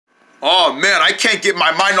Oh man, I can't get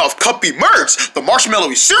my mind off Cupy Merks, the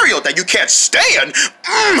marshmallowy cereal that you can't stand.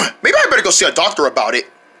 Maybe I better go see a doctor about it.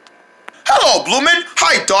 Hello, Bloomin'.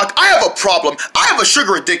 Hi, Doc. I have a problem. I have a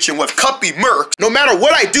sugar addiction with Cupy Merks. No matter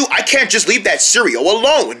what I do, I can't just leave that cereal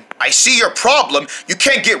alone. I see your problem. You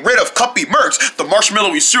can't get rid of Cupy Merks, the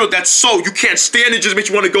marshmallowy cereal that's so you can't stand it. Just makes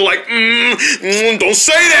you want to go like, don't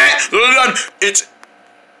say that. It's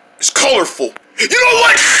colorful. You know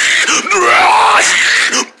what?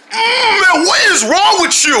 Man, what is wrong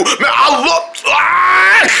with you? Man,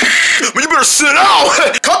 man, you better sit down.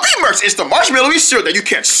 Cupy Merks is the marshmallowy cereal that you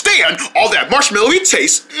can't stand. All that marshmallowy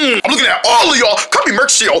taste. I'm looking at all of y'all. Cupy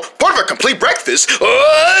Merks cereal, part of a complete breakfast.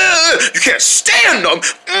 You can't stand them.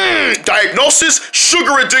 Diagnosis,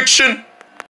 sugar addiction.